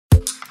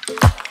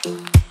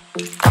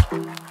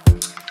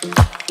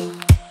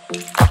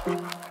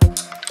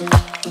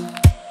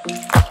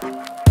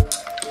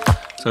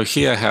So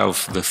here I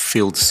have the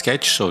filled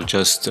sketch, so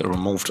just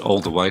removed all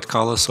the white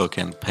color so I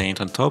can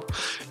paint on top.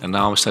 And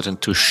now I'm starting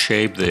to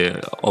shape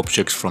the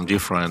objects from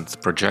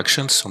different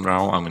projections. So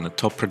now I'm in the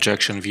top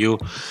projection view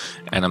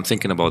and I'm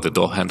thinking about the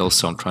door handle,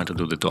 so I'm trying to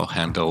do the door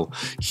handle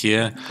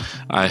here.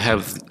 I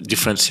have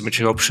different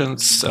symmetry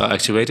options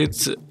activated,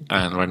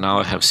 and right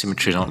now I have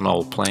symmetry on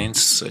all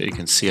planes. So you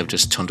can see I've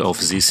just turned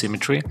off Z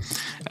symmetry,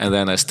 and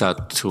then I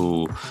start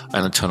to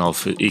turn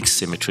off X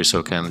symmetry, so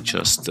I can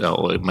just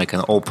make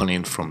an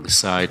opening from the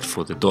side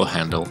for the door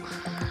handle.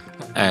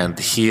 And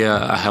here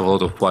I have a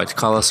lot of white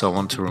color, so I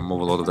want to remove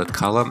a lot of that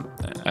color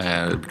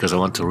because I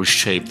want to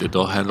reshape the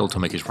door handle to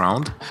make it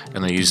round,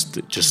 and I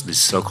used just this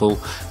circle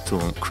to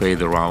create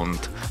the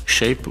round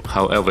shape.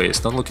 However,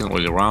 it's not looking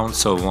really round,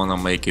 so I want to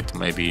make it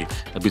maybe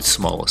a bit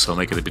smaller, so I'll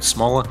make it a bit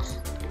smaller,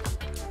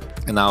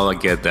 and now I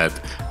get that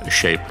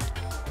shape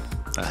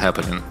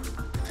happening.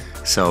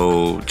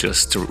 So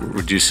just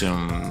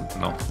reducing,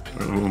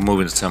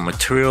 removing some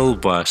material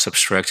by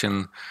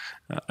subtracting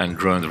and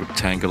drawing the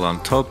rectangle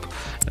on top.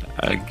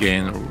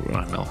 Again,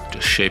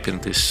 just shaping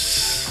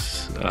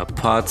this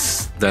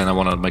parts. Then I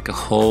want to make a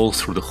hole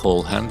through the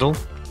whole handle,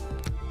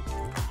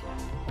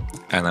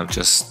 and I've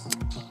just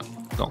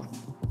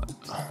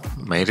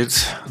made it.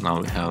 Now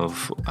we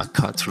have a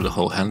cut through the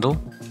whole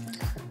handle,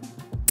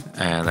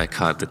 and I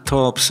cut the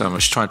top. So I'm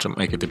just trying to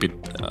make it a bit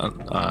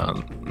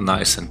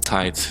nice and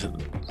tight.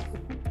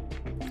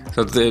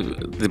 So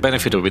the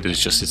benefit of it is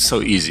just it's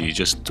so easy. You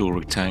just do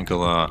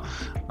rectangular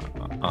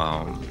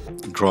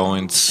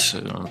drawings,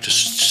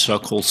 just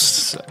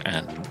circles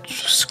and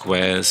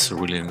squares,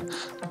 really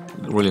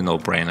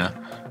no-brainer.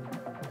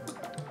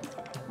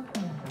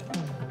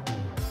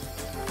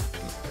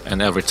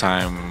 And every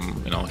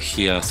time,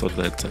 here I thought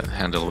that the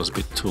handle was a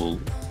bit too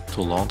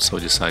long, so I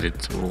decided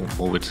to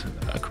move it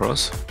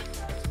across.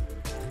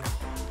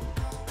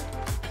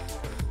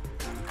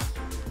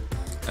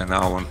 And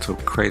now I want to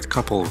create a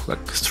couple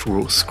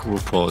screw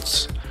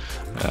ports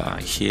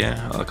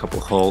here, a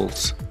couple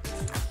holes.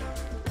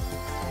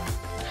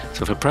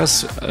 So if I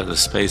press the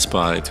space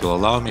bar, it will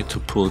allow me to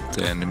put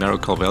a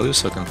numerical value,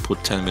 so I can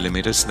put 10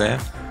 millimeters there.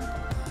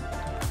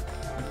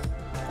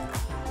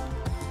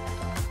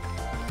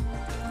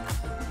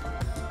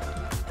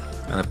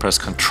 And I press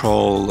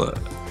Control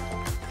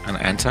and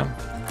Enter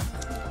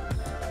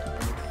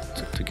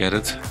to get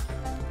it.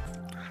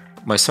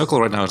 My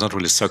circle right now is not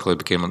really a circle, it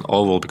became an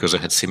oval because I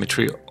had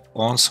symmetry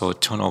on, so I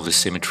turn off the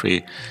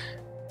symmetry.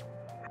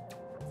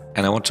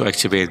 And I want to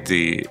activate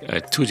the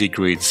 2D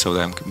grid so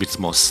that I'm a bit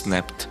more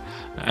snapped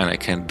and I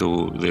can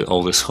do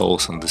all these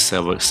holes on the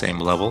same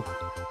level.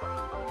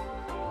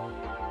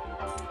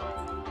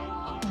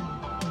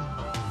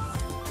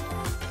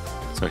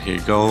 So here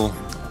you go.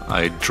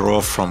 I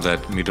draw from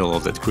that middle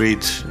of that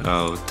grid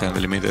 10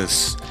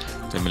 millimeters,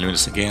 10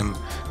 millimeters again,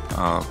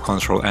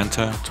 Control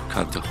Enter to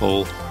cut the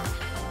hole.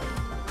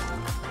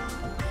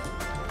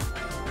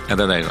 And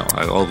then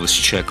I always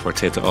check,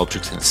 rotate the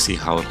object and see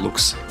how it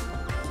looks.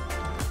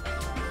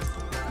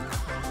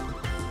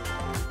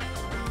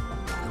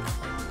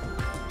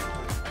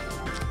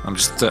 I'm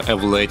just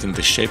evaluating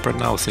the shape right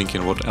now,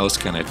 thinking what else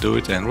can I do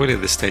it, and really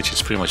the stage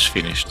is pretty much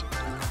finished.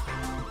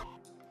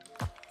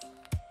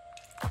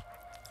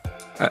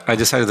 I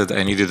decided that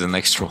I needed an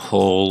extra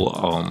hole,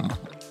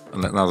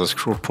 another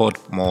screw port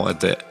more at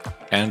the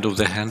end of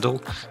the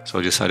handle, so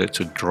I decided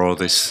to draw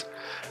this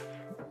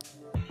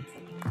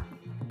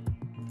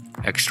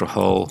extra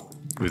hole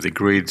with the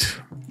grid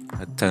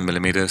at 10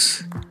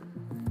 millimeters.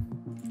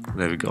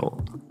 There we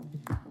go.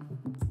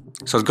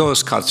 So it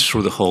goes cuts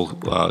through the whole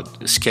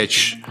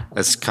sketch.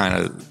 That's kind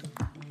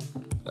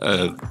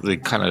of the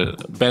kind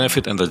of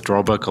benefit and the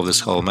drawback of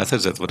this whole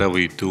method, that whatever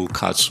you do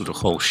cuts through the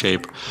whole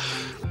shape.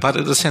 But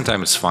at the same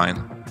time, it's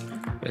fine.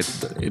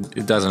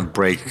 It doesn't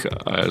break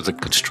the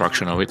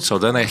construction of it. So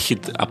then I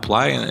hit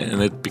apply,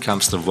 and it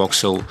becomes the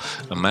voxel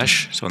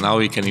mesh. So now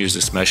we can use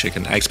this mesh. I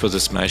can export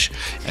this mesh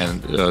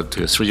and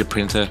to a 3D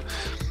printer,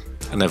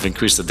 and I've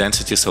increased the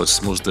density so it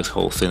smooths the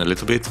whole thing a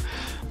little bit.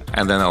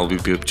 And then I'll be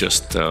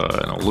just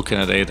looking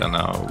at it, and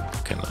I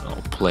can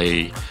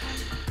play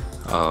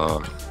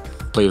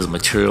with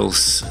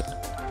materials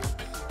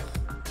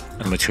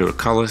and material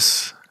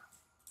colors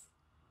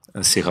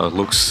and see how it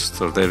looks.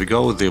 So there we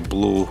go, the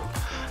blue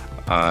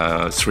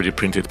 3D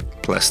printed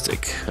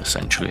plastic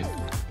essentially.